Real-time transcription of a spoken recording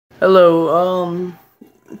Hello,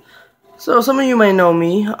 so some of you may know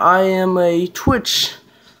me. I am a Twitch,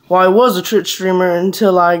 well, I was a Twitch streamer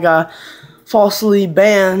until I got falsely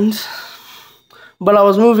banned. But I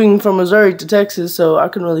was moving from Missouri to Texas, so I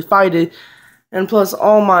couldn't really fight it. And plus,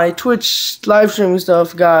 all my Twitch live streaming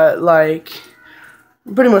stuff got, like,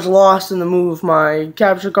 pretty much lost in the move. My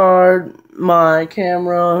capture card, my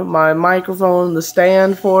camera, my microphone, the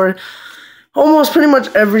stand for it. Almost pretty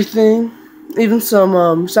much everything. Even some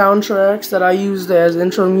soundtracks that I used as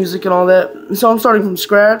intro music and all that. So I'm starting from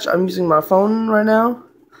scratch. I'm using my phone right now.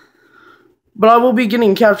 But I will be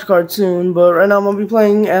getting a capture card soon. But right now I'm going to be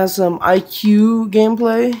playing as some IQ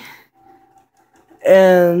gameplay.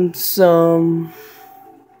 And some...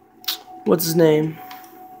 what's his name?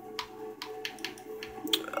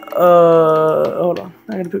 Hold on.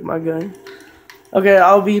 I gotta pick my gun. Okay,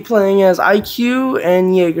 I'll be playing as IQ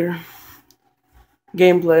and Jaeger.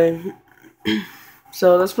 Gameplay.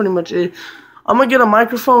 So that's pretty much it. I'm gonna get a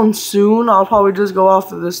microphone soon. I'll probably just go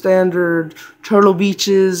off of the standard Turtle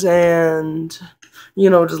Beaches and, you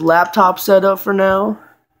know, just laptop setup for now.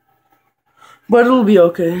 But it'll be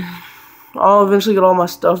okay. I'll eventually get all my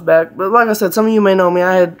stuff back. But like I said, some of you may know me.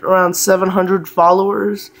 I had around 700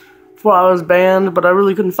 followers before I was banned, but I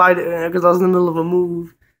really couldn't fight it because I was in the middle of a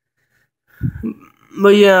move.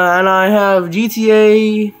 But yeah, and I have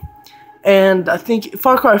GTA and I think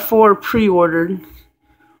Far Cry 4 pre-ordered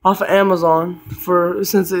off of Amazon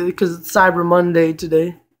because it's Cyber Monday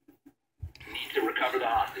today. Needs to recover the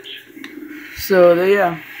hostage. So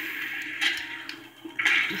yeah.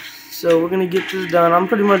 So we're gonna get this done. I'm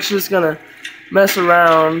pretty much just gonna mess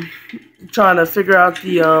around, trying to figure out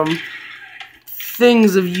the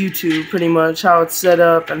things of YouTube, pretty much how it's set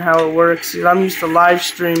up and how it works. I'm used to live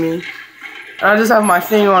streaming. And I just have my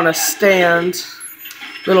thing on a stand,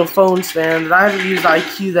 little phone stand, and I haven't used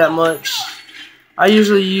IQ that much. I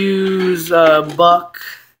usually use Buck,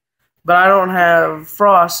 but I don't have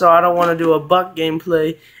Frost, so I don't want to do a Buck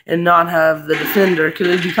gameplay and not have the Defender, because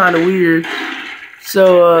it'd be kind of weird.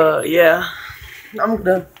 So, yeah. I'm going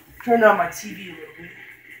to turn down my TV a little bit.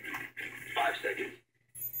 5 seconds.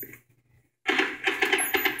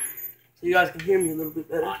 So you guys can hear me a little bit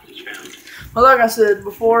better. Hostage found. Well, like I said,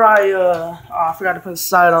 before I forgot to put a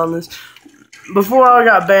side on this. Before I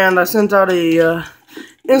got banned, I sent out a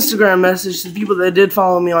Instagram message to people that did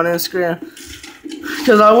follow me on Instagram,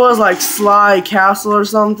 because I was like Sly Castle or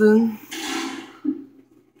something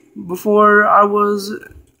before I was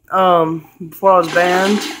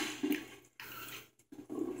banned.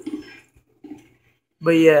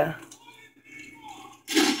 But yeah,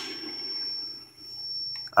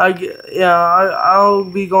 I'll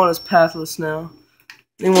be going as Pathless now.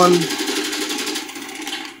 Anyone?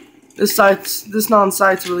 This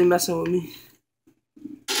non-site's really messing with me.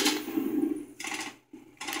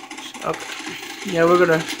 Okay. Yeah, we're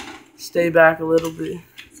gonna stay back a little bit.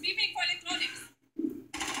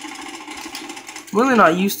 I'm really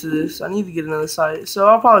not used to this. I need to get another site. So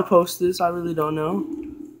I'll probably post this. I really don't know.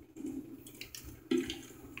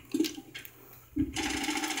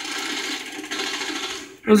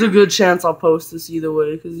 There's a good chance I'll post this either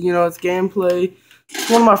way, because, you know, it's gameplay. It's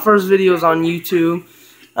one of my first videos on YouTube.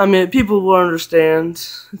 I mean, people will understand.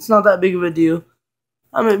 It's not that big of a deal.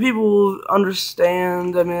 I mean, people will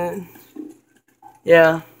understand. I mean,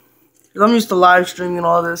 yeah. Because I'm used to live streaming and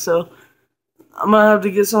all this, so I'm going to have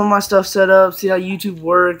to get some of my stuff set up, see how YouTube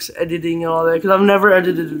works, editing and all that. Because I've never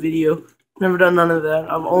edited a video. Never done none of that.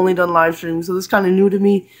 I've only done live streaming, so this is kind of new to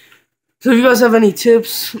me. So if you guys have any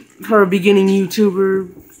tips for a beginning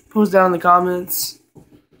YouTuber, post down in the comments.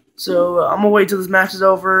 So I'm going to wait till this match is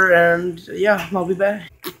over, and yeah, I'll be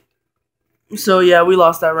back. So yeah, we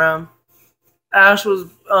lost that round. Ash was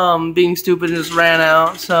being stupid and just ran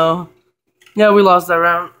out, so yeah, we lost that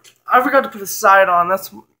round. I forgot to put a side on.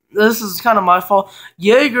 This is kind of my fault.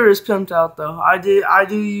 Jaeger is pimped out though. I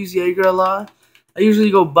do use Jaeger a lot. I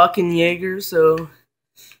usually go Buck and Jaeger, so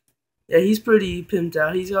yeah, he's pretty pimped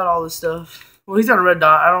out. He's got all this stuff. Well, he's got a red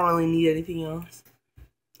dot. I don't really need anything else.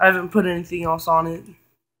 I haven't put anything else on it,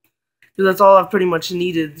 because that's all I've pretty much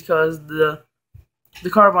needed, because the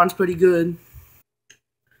Carbon's pretty good.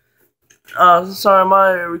 Sorry,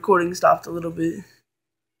 my recording stopped a little bit.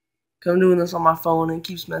 I'm doing this on my phone and it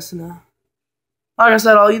keeps messing up. Like I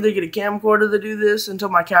said, I'll either get a camcorder to do this until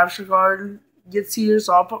my capture card gets here,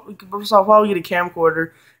 so I'll probably get a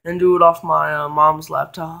camcorder and do it off my mom's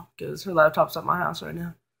laptop, because her laptop's at my house right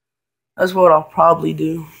now. That's what I'll probably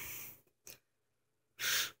do.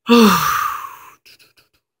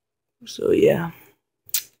 So yeah.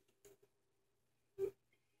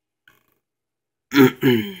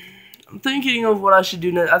 I'm thinking of what I should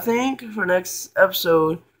do next. I think for next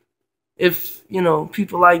episode, if, you know,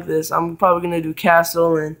 people like this, I'm probably going to do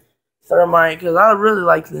Castle and Thermite because I really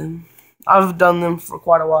like them. I've done them for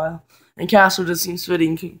quite a while. And Castle just seems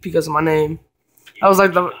fitting because of my name.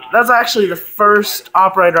 That's actually the first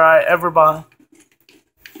operator I ever bought.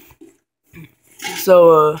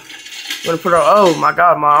 So, I'm going to put our, oh my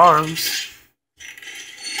god, my arms.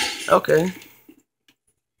 Okay.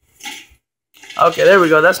 Okay, there we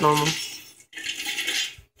go, that's normal.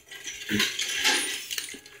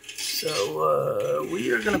 So,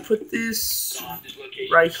 we are going to put this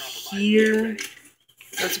right here.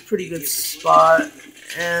 That's a pretty good spot.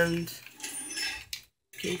 And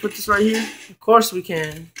can we put this right here? Of course we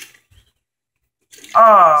can.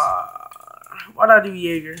 Why'd I do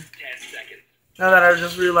Jaeger? 10 seconds. Now that I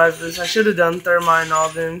just realized this, I should have done Thermite and all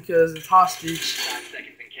them because it's hostage. 5 seconds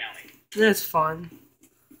and counting. It's fun.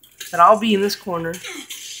 And I'll be in this corner.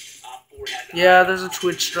 Yeah, there's a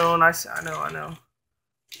Twitch drone. I know.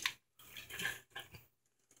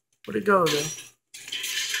 Where'd it go, though?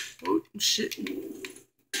 Oh, shit.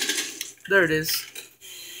 There it is.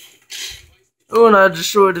 Oh, and I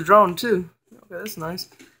destroyed the drone, too. Okay, that's nice.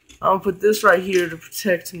 I'm gonna put this right here to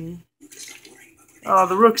protect me. Oh,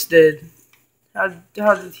 the rook's dead. How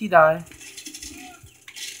did he die?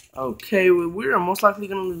 Okay, we're most likely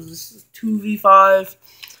gonna lose. This is 2v5.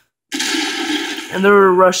 And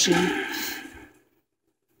they're rushing.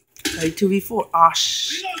 Like 2v4. Ah,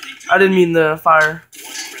 I didn't mean the fire.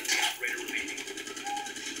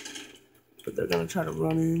 But they're gonna try to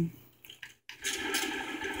run in.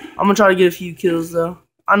 I'm gonna try to get a few kills though.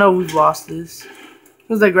 I know we've lost this.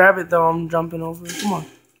 As they grab it though, I'm jumping over. Come on.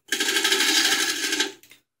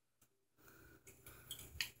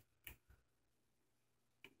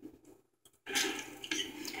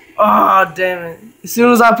 Ah, oh, damn it. As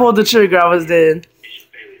soon as I pulled the trigger, I was dead.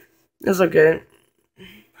 It's okay.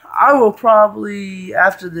 I will probably,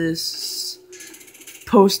 after this,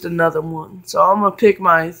 post another one. So I'm going to pick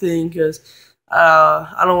my thing because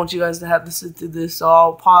I don't want you guys to have to sit through this. So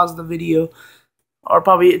I'll pause the video or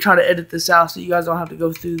probably try to edit this out so you guys don't have to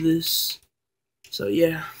go through this. So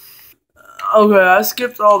yeah. Okay, I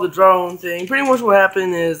skipped all the drone thing. Pretty much what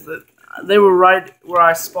happened is that they were right where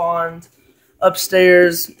I spawned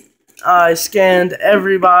upstairs. I scanned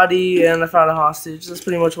everybody and I found a hostage. That's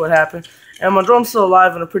pretty much what happened. And my drone's still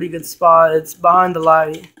alive in a pretty good spot. It's behind the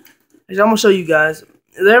light. Actually, I'm going to show you guys.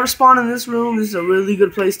 If they ever spawn in this room, this is a really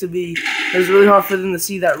good place to be. It's really hard for them to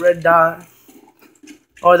see that red dot.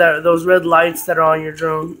 Or those red lights that are on your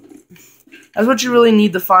drone. That's what you really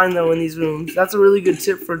need to find though in these rooms. That's a really good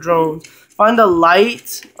tip for drones. Find a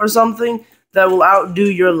light or something that will outdo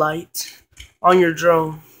your light on your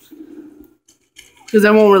drone. Because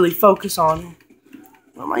they won't really focus on it.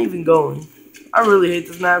 Where am I even going? I really hate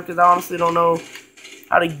this map because I honestly don't know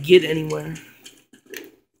how to get anywhere.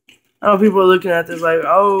 I know people are looking at this like,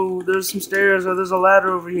 oh, there's some stairs or there's a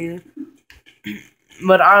ladder over here.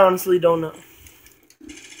 But I honestly don't know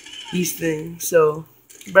these things, so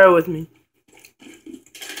bear with me.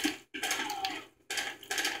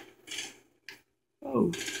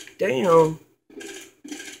 Oh, damn.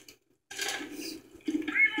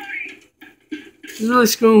 This is really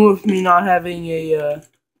screwing with me not having a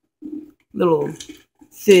little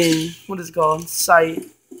thing. What is it called? Sight.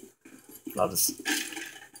 I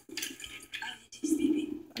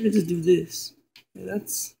can just do this. Okay,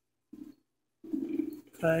 that's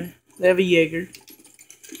okay. They have a Jaeger.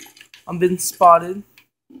 I'm been spotted.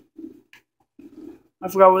 I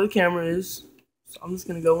forgot where the camera is, so I'm just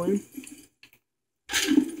gonna go in.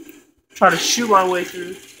 Try to shoot my way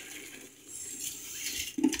through.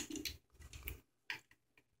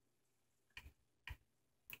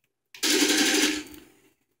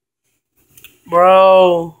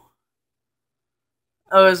 Bro.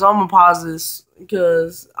 Okay, so I'm gonna pause this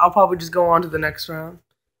because I'll probably just go on to the next round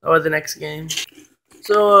or the next game.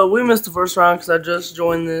 So we missed the first round because I just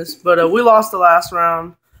joined this, but we lost the last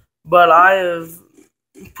round. But I have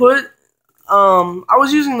put I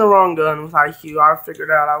was using the wrong gun with IQ. I figured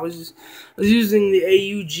out I was using the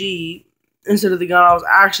AUG instead of the gun I was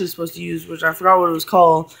actually supposed to use, which I forgot what it was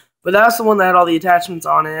called. But that's the one that had all the attachments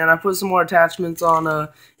on it, and I put some more attachments on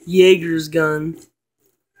Jaeger's gun.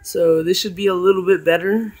 So this should be a little bit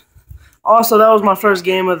better. Also, that was my first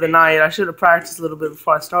game of the night. I should have practiced a little bit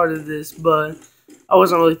before I started this, but I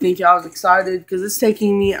wasn't really thinking. I was excited because it's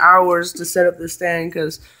taking me hours to set up this stand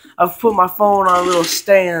because I've put my phone on a little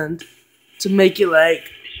stand to make it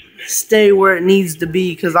like stay where it needs to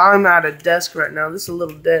be because I'm at a desk right now. This is a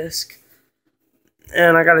little desk.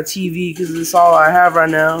 And I got a TV because this is all I have right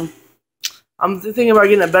now. I'm thinking about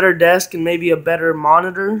getting a better desk and maybe a better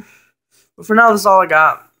monitor. But for now, this is all I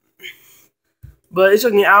got. But it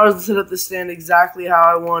took me hours to set up the stand exactly how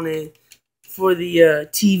I wanted for the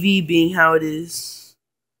TV being how it is.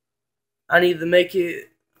 I need to make it...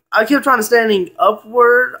 I kept trying to standing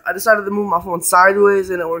upward. I decided to move my phone sideways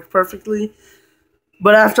and it worked perfectly.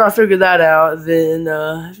 But after I figured that out, then,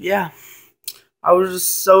 yeah. I was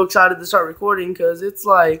just so excited to start recording because it's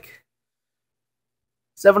like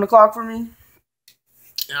 7 o'clock for me.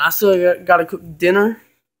 And I still got to cook dinner.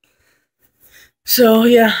 So,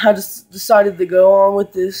 yeah, I just decided to go on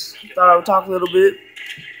with this. Thought I would talk a little bit.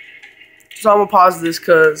 So I'm going to pause this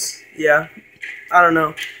because, yeah, I don't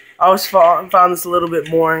know. I always found this a little bit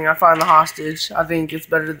boring. I find the hostage. I think it's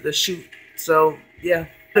better to shoot. So, yeah.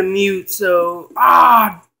 To mute, so...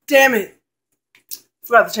 damn it!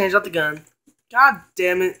 Forgot to change out the gun. God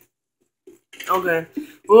damn it. Okay.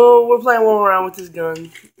 Well, we're playing one more round with this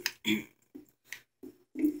gun.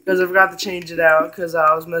 Because I forgot to change it out because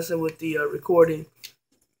I was messing with the recording.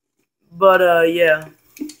 But, yeah.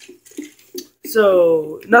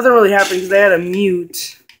 So, nothing really happened because they had a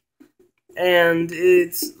mute. And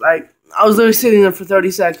it's like, I was literally sitting there for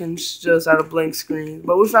 30 seconds just at a blank screen.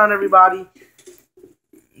 But we found everybody.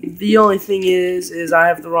 The only thing is I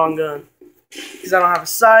have the wrong gun. Because I don't have a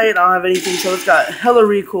sight, I don't have anything, so it's got hella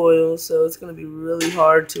recoil, so it's going to be really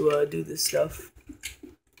hard to do this stuff.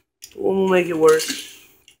 We'll make it work.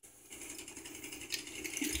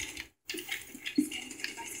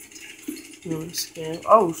 Scan.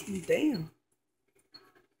 Oh, damn.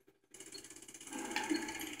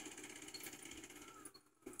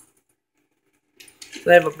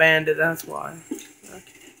 They have a bandit, that's why. Okay.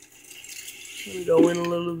 Let me go in a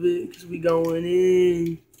little bit, because we going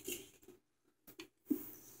in.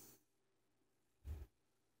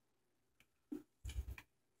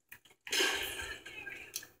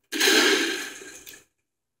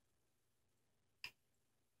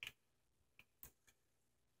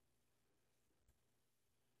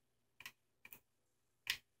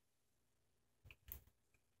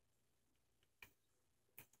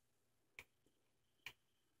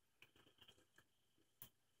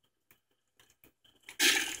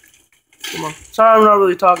 Come on. Sorry I'm not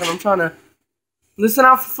really talking. I'm trying to listen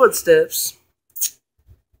out for footsteps.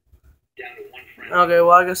 Down to one friend. Okay,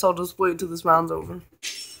 well, I guess I'll just wait until this round's over.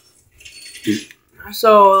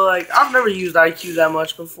 So, like, I've never used IQ that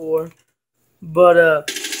much before. But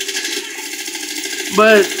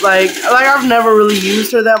like, I've never really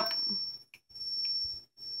used her that...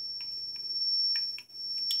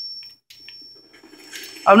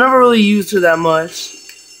 I've never really used her that much.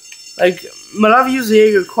 Like, but I've used the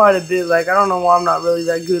Jager quite a bit. Like, I don't know why I'm not really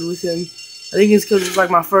that good with him. I think it's because it's like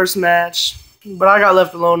my first match. But I got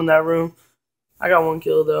left alone in that room. I got 1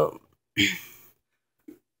 kill though.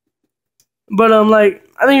 But like,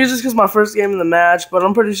 I think it's just because my first game in the match. But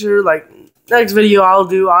I'm pretty sure, like, next video I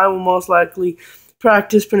will most likely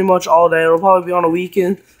practice pretty much all day. It'll probably be on a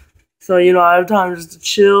weekend. So, you know, I have time just to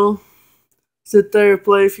chill, sit there,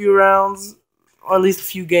 play a few rounds, or at least a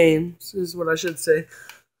few games is what I should say.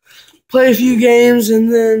 Play a few games,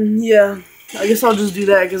 and then, yeah, I guess I'll just do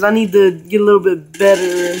that, because I need to get a little bit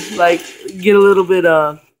better, like, get a little bit,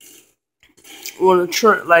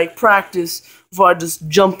 like, practice before I just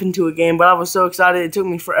jump into a game. But I was so excited, it took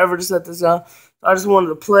me forever to set this up. I just wanted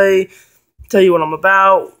to play, tell you what I'm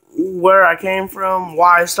about, where I came from,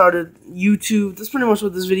 why I started YouTube. That's pretty much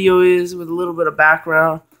what this video is, with a little bit of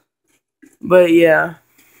background. But, yeah,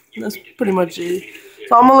 that's pretty much it.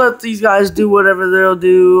 So I'm going to let these guys do whatever they'll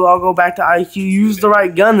do. I'll go back to IQ. Use the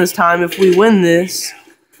right gun this time if we win this.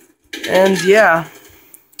 And yeah,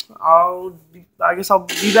 I guess I'll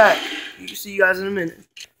be back. See you guys in a minute.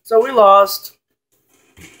 So we lost.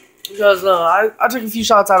 Because I took a few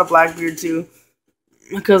shots out of Blackbeard too.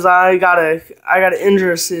 Because I got an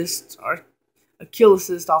injure assist or a kill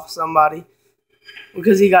assist off of somebody.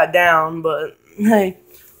 Because he got down. But hey,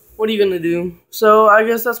 what are you going to do? So I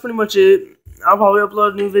guess that's pretty much it. I'll probably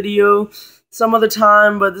upload a new video some other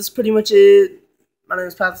time, but this is pretty much it. My name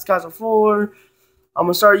is PathSkyzer4. I'm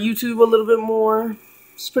going to start YouTube a little bit more.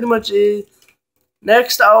 That's pretty much it.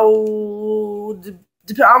 Next, I don't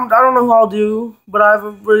know who I'll do, but I have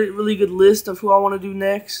a really good list of who I want to do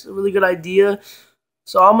next, a really good idea.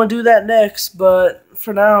 So I'm going to do that next, but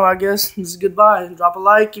for now, I guess this is goodbye. Drop a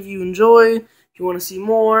like if you enjoy, if you want to see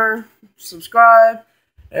more, subscribe,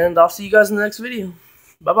 and I'll see you guys in the next video.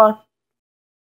 Bye-bye.